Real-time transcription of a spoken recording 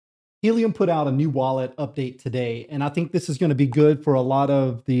Helium put out a new wallet update today, and I think this is going to be good for a lot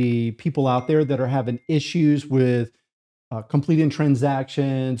of the people out there that are having issues with completing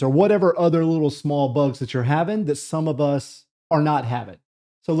transactions or whatever other little small bugs that you're having that some of us are not having.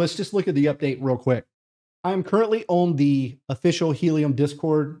 So let's just look at the update real quick. I'm currently on the official Helium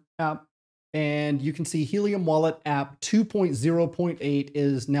Discord app, and you can see Helium Wallet App 2.0.8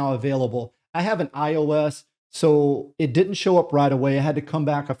 is now available. I have an iOS, so it didn't show up right away. I had to come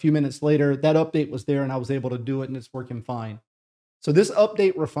back a few minutes later. That update was there and I was able to do it, and it's working fine. So this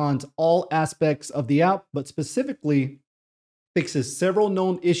update refines all aspects of the app, but specifically fixes several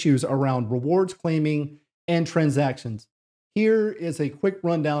known issues around rewards claiming and transactions. Here is a quick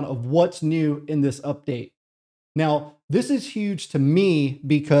rundown of what's new in this update. Now, this is huge to me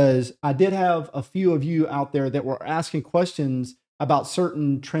because I did have a few of you out there that were asking questions about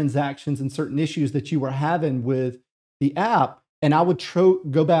certain transactions and certain issues that you were having with the app. And I would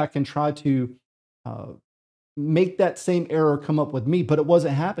go back and try to make that same error come up with me, but it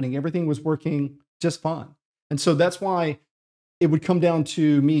wasn't happening. Everything was working just fine. And so that's why it would come down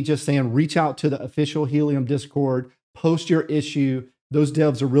to me just saying, reach out to the official Helium Discord, post your issue. Those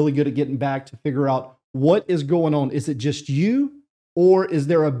devs are really good at getting back to figure out what is going on. Is it just you, or is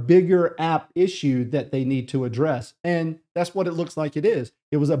there a bigger app issue that they need to address? And that's what it looks like it is.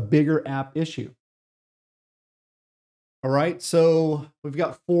 It was a bigger app issue. All right, so we've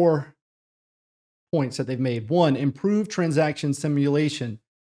got 4 points that they've made. 1, improve transaction simulation.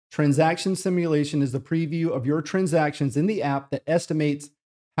 Transaction simulation is the preview of your transactions in the app that estimates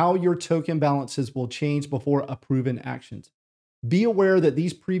how your token balances will change before approving actions. Be aware that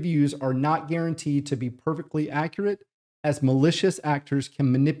these previews are not guaranteed to be perfectly accurate, as malicious actors can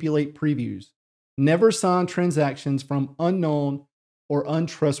manipulate previews. Never sign transactions from unknown or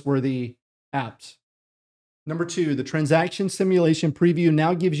untrustworthy apps. Number 2, the transaction simulation preview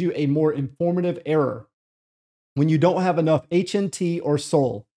now gives you a more informative error when you don't have enough HNT or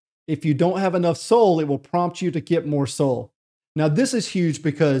SOL. If you don't have enough SOL, it will prompt you to get more SOL. Now, this is huge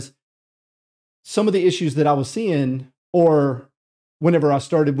because some of the issues that I was seeing, or whenever I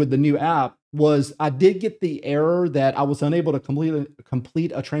started with the new app, was I did get the error that I was unable to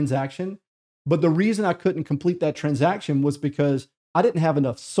complete a transaction. But the reason I couldn't complete that transaction was because I didn't have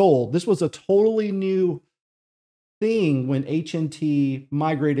enough SOL. This was a totally new thing when HNT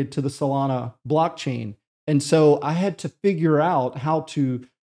migrated to the Solana blockchain. And so I had to figure out how to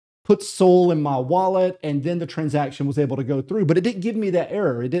put SOL in my wallet, and then the transaction was able to go through. But it didn't give me that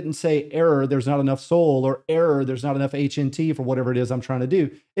error. It didn't say error, there's not enough SOL, or error, there's not enough HNT for whatever it is I'm trying to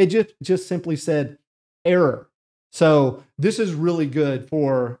do. It just simply said error. So this is really good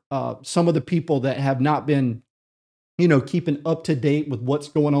for some of the people that have not been, keeping up to date with what's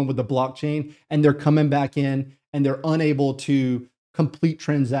going on with the blockchain, and they're coming back in and they're unable to complete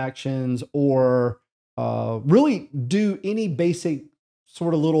transactions or really do any basic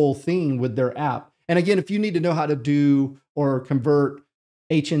sort of little thing with their app. And again, if you need to know how to do or convert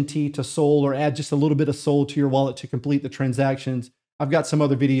HNT to SOL or add just a little bit of SOL to your wallet to complete the transactions, I've got some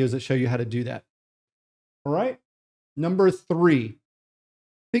other videos that show you how to do that. All right. Number 3,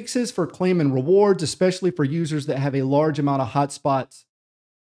 fixes for claiming rewards, especially for users that have a large amount of hotspots.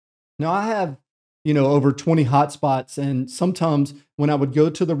 Now I have, over 20 hotspots, and sometimes when I would go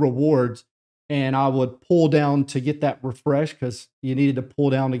to the rewards, and I would pull down to get that refresh, because you needed to pull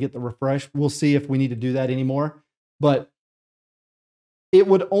down to get the refresh. We'll see if we need to do that anymore. But it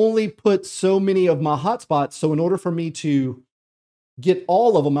would only put so many of my hotspots. So in order for me to get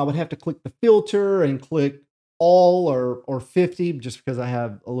all of them, I would have to click the filter and click all or 50, just because I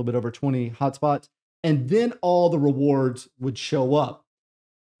have a little bit over 20 hotspots. And then all the rewards would show up.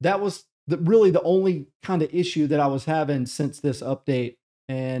 That was really the only kind of issue that I was having since this update.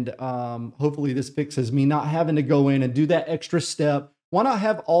 And hopefully this fixes me not having to go in and do that extra step. Why not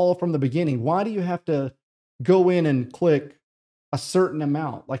have all from the beginning? Why do you have to go in and click a certain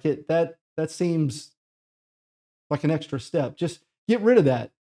amount? Like that seems like an extra step. Just get rid of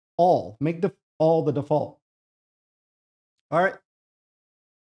that. All. Make all the default. All right.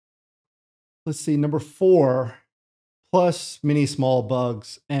 Let's see. Number 4, plus many small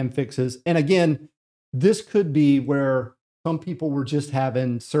bugs and fixes. And again, this could be where some people were just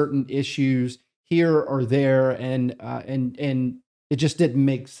having certain issues here or there, and it just didn't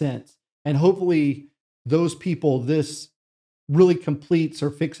make sense. And hopefully those people, this really completes or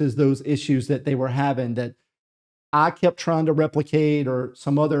fixes those issues that they were having, that I kept trying to replicate, or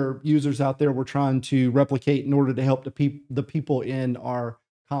some other users out there were trying to replicate in order to help the people in our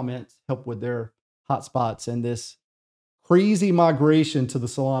comments help with their hotspots and this crazy migration to the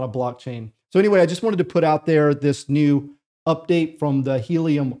Solana blockchain. So anyway, I just wanted to put out there this new update from the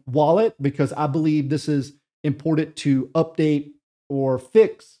Helium wallet, because I believe this is important to update or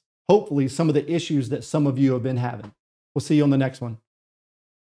fix, hopefully, some of the issues that some of you have been having. We'll see you on the next one.